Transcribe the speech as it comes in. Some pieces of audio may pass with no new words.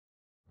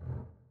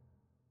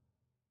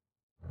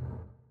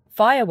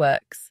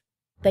Fireworks.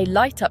 They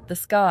light up the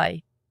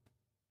sky.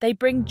 They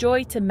bring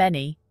joy to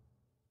many.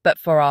 But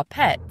for our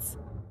pets,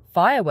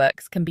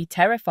 fireworks can be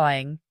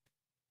terrifying.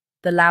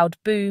 The loud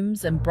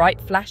booms and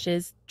bright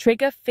flashes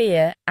trigger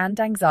fear and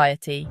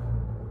anxiety.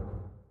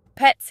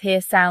 Pets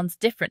hear sounds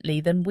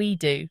differently than we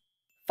do.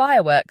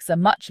 Fireworks are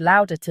much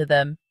louder to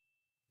them.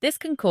 This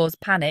can cause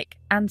panic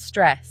and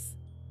stress.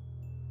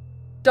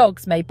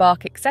 Dogs may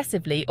bark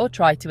excessively or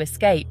try to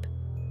escape.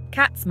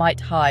 Cats might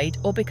hide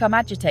or become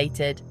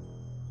agitated.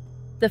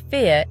 The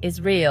fear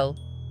is real.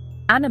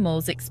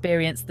 Animals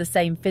experience the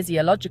same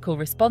physiological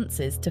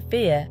responses to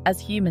fear as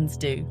humans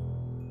do.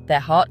 Their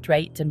heart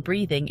rate and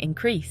breathing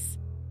increase.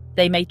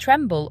 They may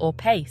tremble or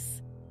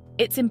pace.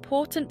 It's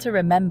important to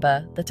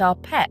remember that our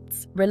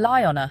pets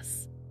rely on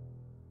us.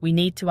 We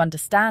need to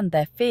understand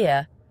their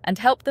fear and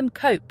help them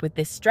cope with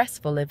this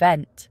stressful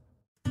event.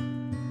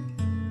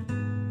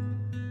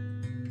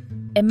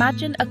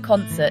 Imagine a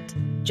concert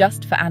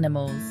just for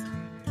animals,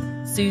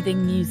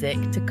 soothing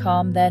music to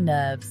calm their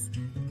nerves.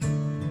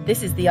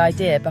 This is the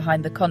idea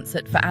behind the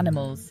Concert for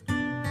Animals.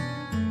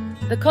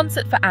 The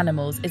Concert for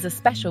Animals is a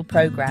special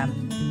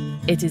program.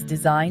 It is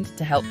designed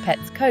to help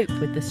pets cope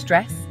with the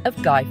stress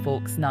of Guy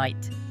Fawkes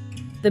Night.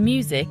 The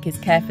music is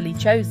carefully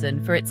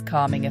chosen for its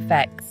calming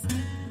effects.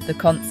 The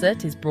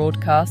concert is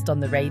broadcast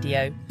on the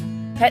radio.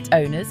 Pet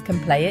owners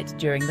can play it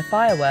during the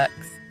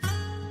fireworks.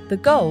 The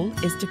goal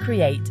is to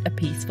create a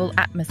peaceful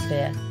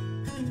atmosphere.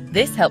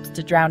 This helps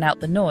to drown out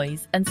the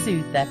noise and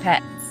soothe their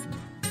pets.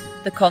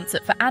 The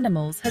Concert for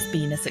Animals has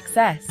been a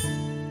success.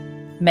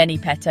 Many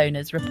pet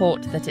owners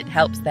report that it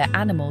helps their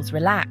animals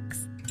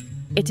relax.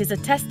 It is a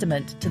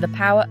testament to the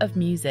power of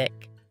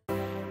music.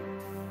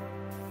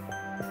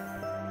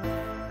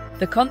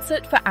 The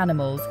Concert for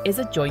Animals is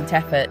a joint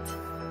effort.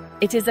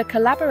 It is a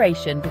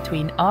collaboration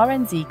between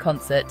RNZ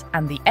Concert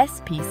and the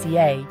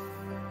SPCA.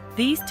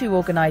 These two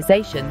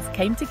organisations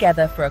came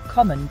together for a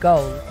common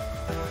goal.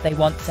 They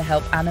want to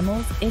help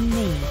animals in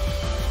need.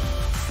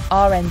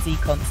 RNZ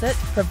Concert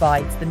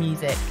provides the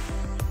music.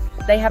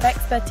 They have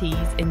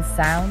expertise in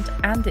sound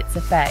and its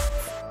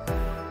effects.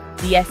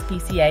 The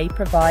SPCA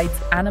provides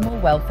animal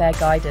welfare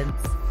guidance.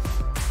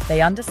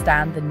 They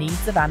understand the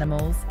needs of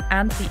animals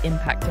and the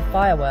impact of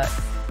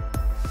fireworks.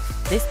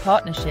 This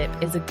partnership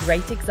is a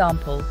great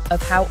example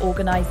of how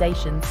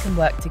organisations can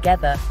work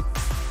together.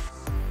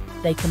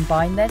 They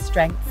combine their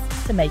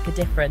strengths to make a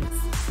difference.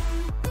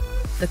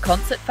 The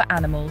Concert for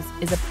Animals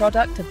is a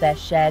product of their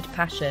shared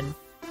passion.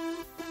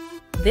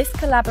 This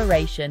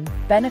collaboration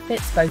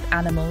benefits both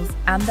animals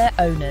and their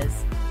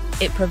owners.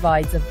 It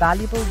provides a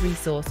valuable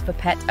resource for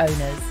pet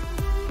owners.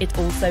 It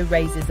also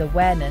raises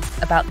awareness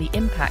about the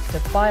impact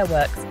of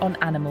fireworks on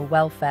animal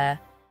welfare.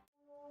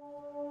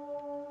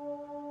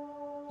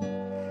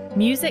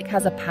 Music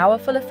has a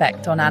powerful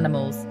effect on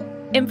animals,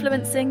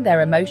 influencing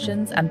their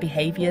emotions and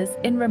behaviours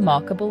in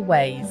remarkable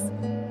ways.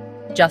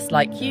 Just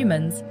like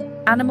humans,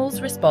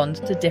 animals respond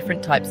to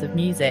different types of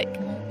music,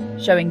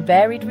 showing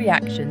varied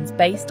reactions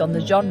based on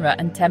the genre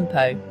and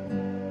tempo.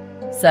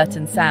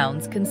 Certain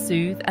sounds can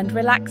soothe and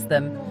relax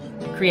them,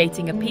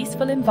 creating a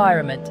peaceful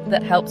environment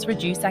that helps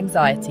reduce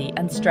anxiety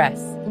and stress.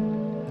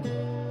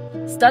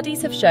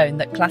 Studies have shown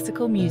that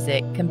classical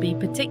music can be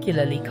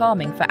particularly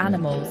calming for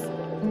animals,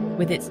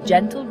 with its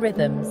gentle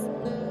rhythms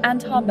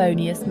and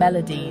harmonious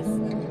melodies.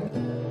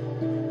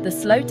 The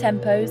slow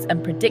tempos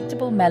and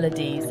predictable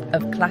melodies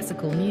of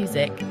classical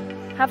music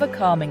have a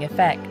calming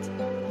effect,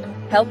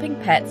 helping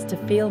pets to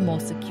feel more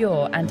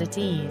secure and at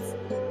ease.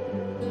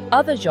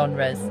 Other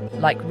genres,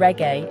 like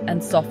reggae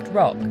and soft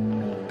rock,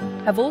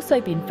 have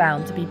also been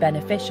found to be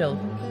beneficial,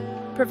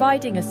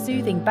 providing a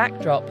soothing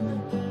backdrop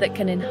that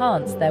can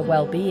enhance their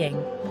well-being.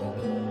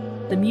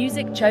 The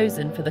music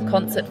chosen for the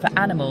Concert for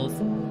Animals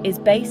is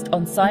based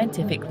on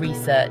scientific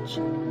research,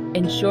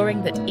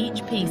 ensuring that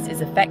each piece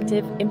is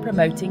effective in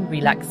promoting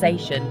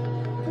relaxation.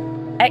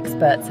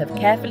 Experts have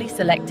carefully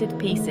selected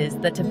pieces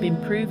that have been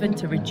proven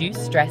to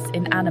reduce stress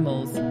in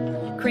animals,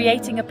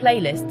 creating a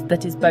playlist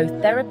that is both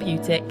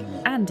therapeutic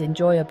and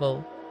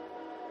enjoyable.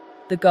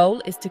 The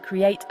goal is to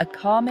create a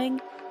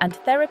calming and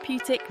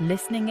therapeutic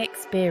listening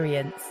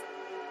experience,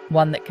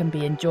 one that can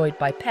be enjoyed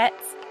by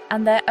pets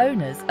and their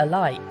owners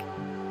alike.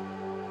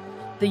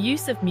 The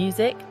use of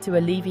music to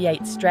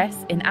alleviate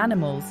stress in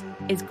animals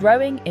is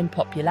growing in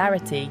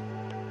popularity,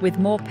 with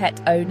more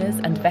pet owners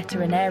and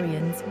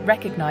veterinarians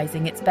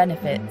recognising its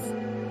benefits.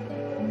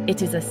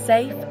 It is a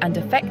safe and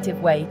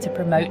effective way to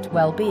promote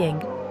well-being,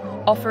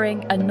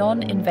 offering a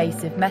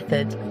non-invasive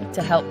method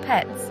to help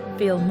pets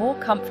feel more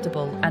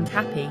comfortable and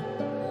happy.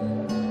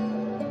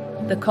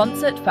 The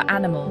Concert for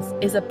Animals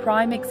is a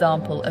prime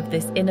example of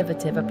this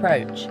innovative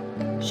approach,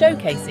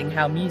 showcasing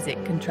how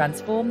music can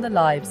transform the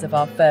lives of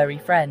our furry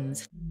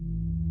friends.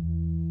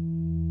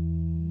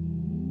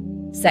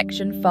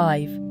 Section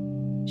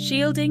 5.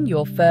 Shielding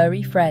your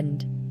furry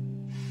friend.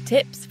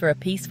 Tips for a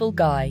peaceful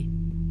Guy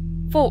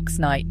Fawkes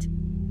Night.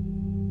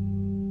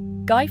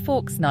 Guy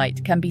Fawkes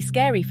Night can be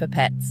scary for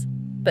pets,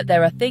 but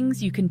there are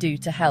things you can do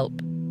to help.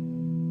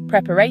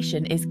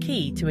 Preparation is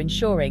key to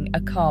ensuring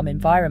a calm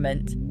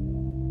environment.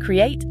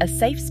 Create a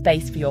safe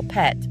space for your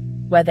pet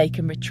where they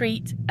can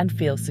retreat and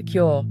feel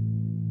secure.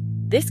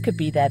 This could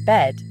be their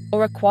bed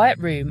or a quiet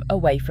room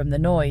away from the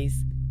noise.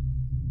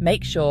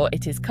 Make sure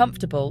it is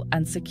comfortable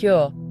and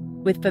secure,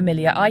 with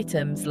familiar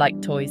items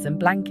like toys and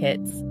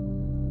blankets.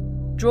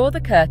 Draw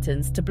the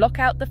curtains to block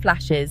out the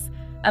flashes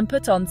and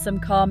put on some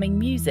calming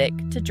music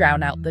to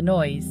drown out the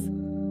noise.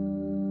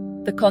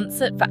 The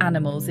concert for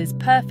animals is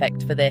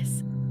perfect for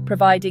this,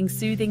 providing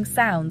soothing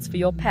sounds for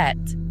your pet.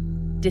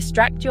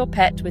 Distract your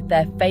pet with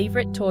their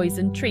favourite toys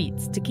and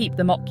treats to keep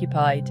them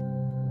occupied.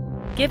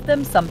 Give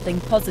them something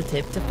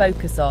positive to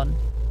focus on.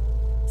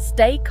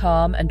 Stay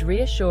calm and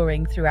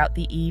reassuring throughout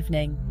the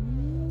evening.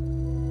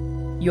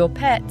 Your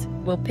pet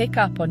will pick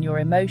up on your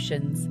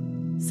emotions,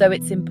 so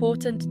it's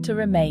important to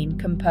remain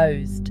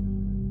composed.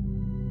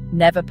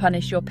 Never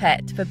punish your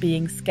pet for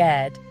being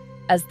scared,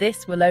 as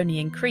this will only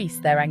increase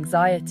their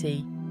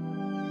anxiety.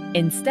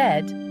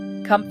 Instead,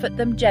 comfort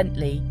them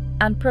gently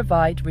and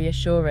provide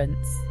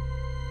reassurance.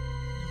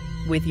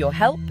 With your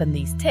help and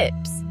these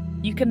tips,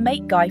 you can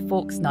make Guy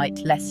Fawkes Night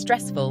less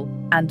stressful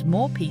and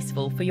more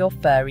peaceful for your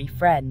furry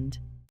friend.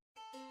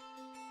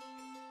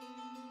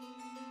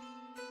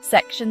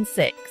 Section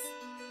 6.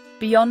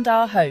 Beyond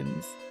our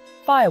homes.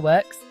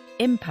 Fireworks'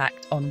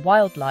 impact on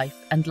wildlife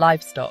and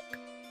livestock.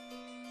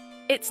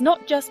 It's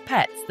not just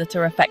pets that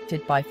are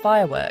affected by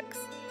fireworks.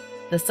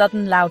 The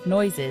sudden loud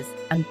noises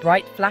and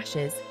bright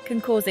flashes can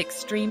cause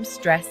extreme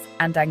stress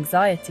and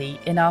anxiety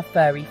in our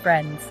furry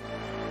friends.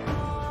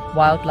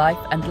 Wildlife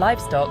and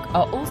livestock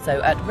are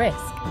also at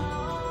risk.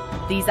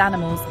 These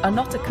animals are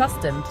not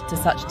accustomed to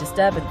such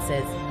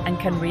disturbances and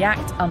can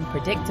react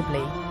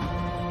unpredictably.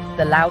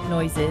 The loud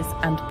noises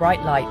and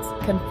bright lights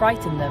can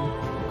frighten them,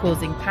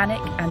 causing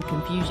panic and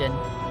confusion.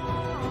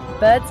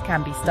 Birds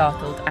can be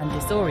startled and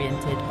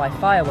disoriented by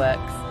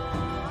fireworks.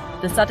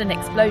 The sudden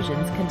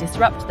explosions can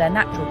disrupt their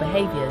natural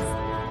behaviours.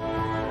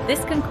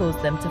 This can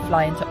cause them to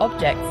fly into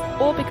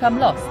objects or become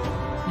lost,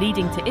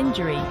 leading to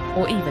injury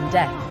or even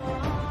death.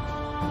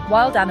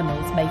 Wild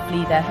animals may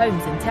flee their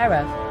homes in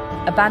terror,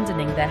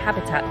 abandoning their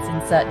habitats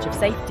in search of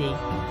safety.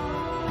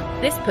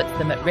 This puts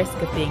them at risk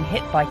of being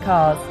hit by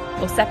cars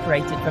or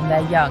separated from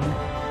their young,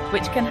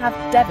 which can have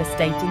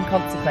devastating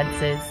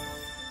consequences.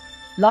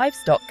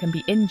 Livestock can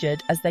be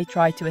injured as they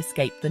try to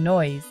escape the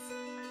noise.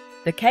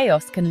 The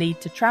chaos can lead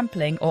to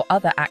trampling or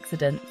other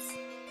accidents.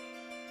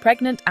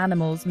 Pregnant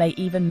animals may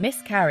even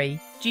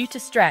miscarry due to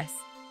stress,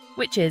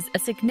 which is a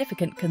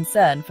significant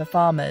concern for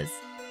farmers.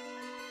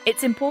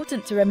 It's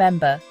important to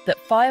remember that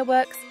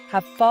fireworks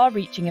have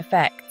far-reaching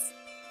effects,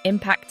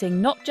 impacting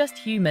not just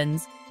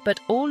humans,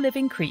 but all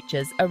living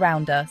creatures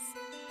around us.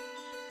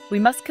 We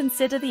must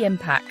consider the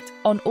impact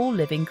on all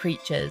living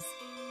creatures.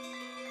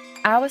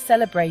 Our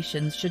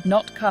celebrations should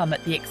not come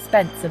at the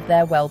expense of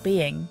their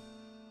well-being.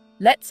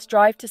 Let's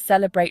strive to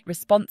celebrate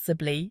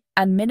responsibly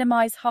and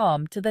minimize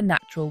harm to the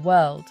natural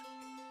world.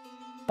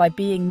 By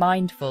being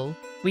mindful,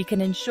 we can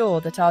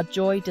ensure that our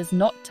joy does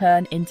not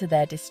turn into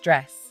their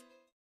distress.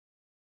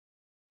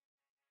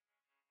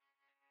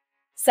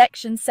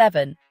 Section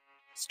 7.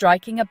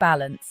 Striking a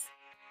balance.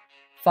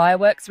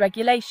 Fireworks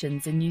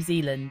regulations in New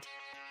Zealand.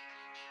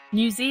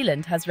 New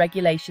Zealand has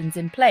regulations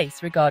in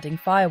place regarding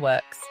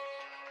fireworks.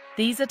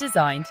 These are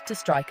designed to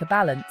strike a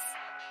balance.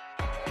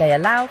 They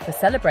allow for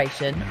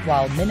celebration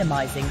while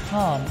minimising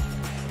harm.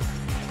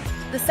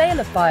 The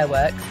sale of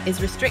fireworks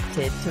is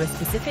restricted to a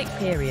specific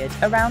period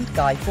around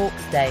Guy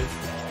Fawkes Day.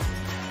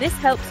 This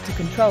helps to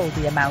control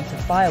the amount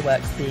of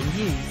fireworks being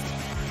used.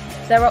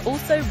 There are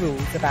also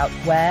rules about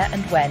where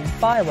and when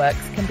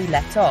fireworks can be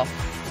let off.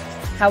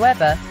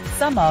 However,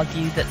 some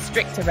argue that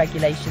stricter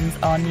regulations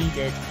are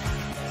needed.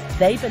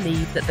 They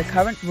believe that the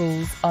current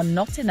rules are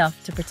not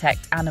enough to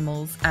protect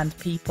animals and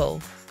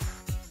people.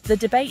 The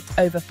debate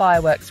over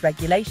fireworks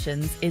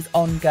regulations is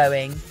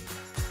ongoing.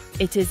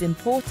 It is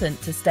important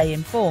to stay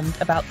informed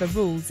about the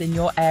rules in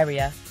your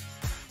area.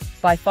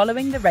 By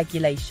following the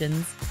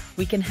regulations,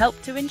 we can help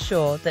to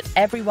ensure that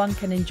everyone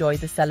can enjoy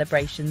the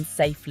celebrations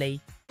safely.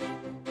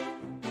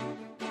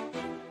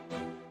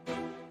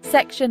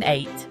 Section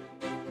 8.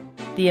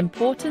 The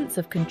importance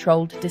of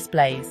controlled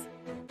displays.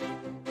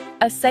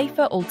 A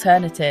safer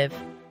alternative.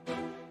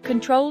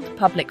 Controlled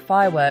public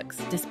fireworks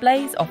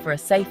displays offer a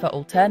safer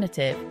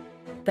alternative.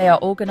 They are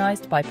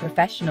organised by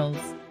professionals.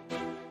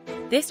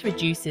 This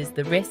reduces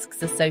the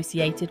risks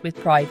associated with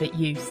private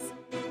use.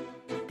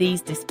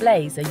 These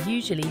displays are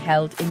usually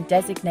held in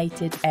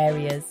designated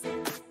areas.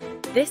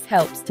 This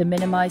helps to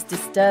minimise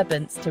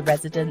disturbance to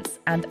residents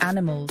and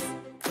animals.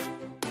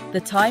 The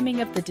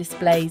timing of the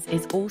displays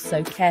is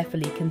also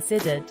carefully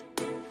considered.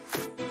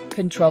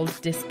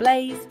 Controlled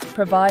displays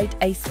provide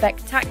a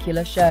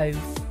spectacular show.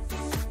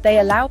 They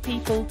allow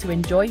people to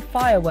enjoy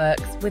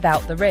fireworks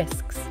without the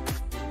risks.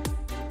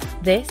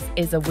 This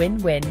is a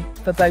win-win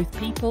for both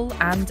people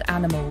and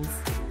animals.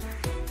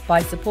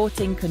 By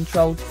supporting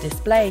controlled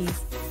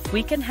displays,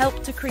 we can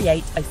help to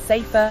create a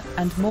safer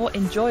and more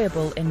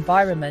enjoyable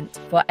environment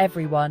for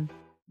everyone.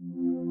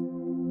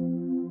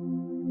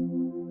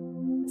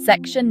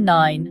 Section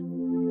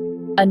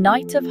 9. A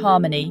Night of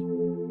Harmony.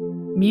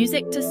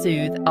 Music to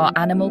soothe our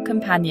animal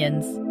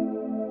companions.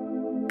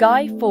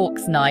 Guy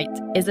Fawkes Night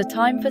is a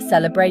time for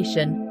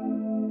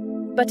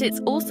celebration, but it's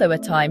also a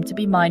time to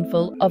be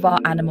mindful of our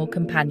animal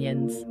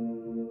companions.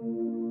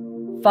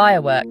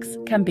 Fireworks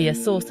can be a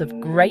source of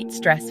great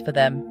stress for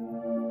them.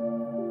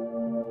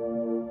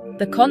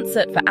 The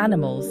Concert for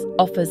Animals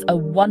offers a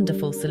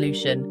wonderful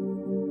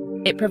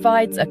solution. It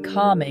provides a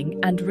calming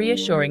and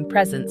reassuring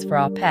presence for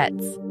our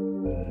pets.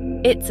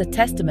 It's a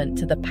testament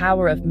to the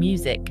power of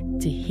music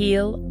to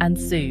heal and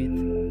soothe.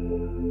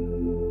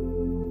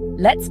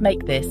 Let's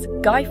make this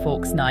Guy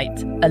Fawkes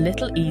Night a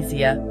little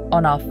easier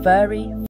on our furry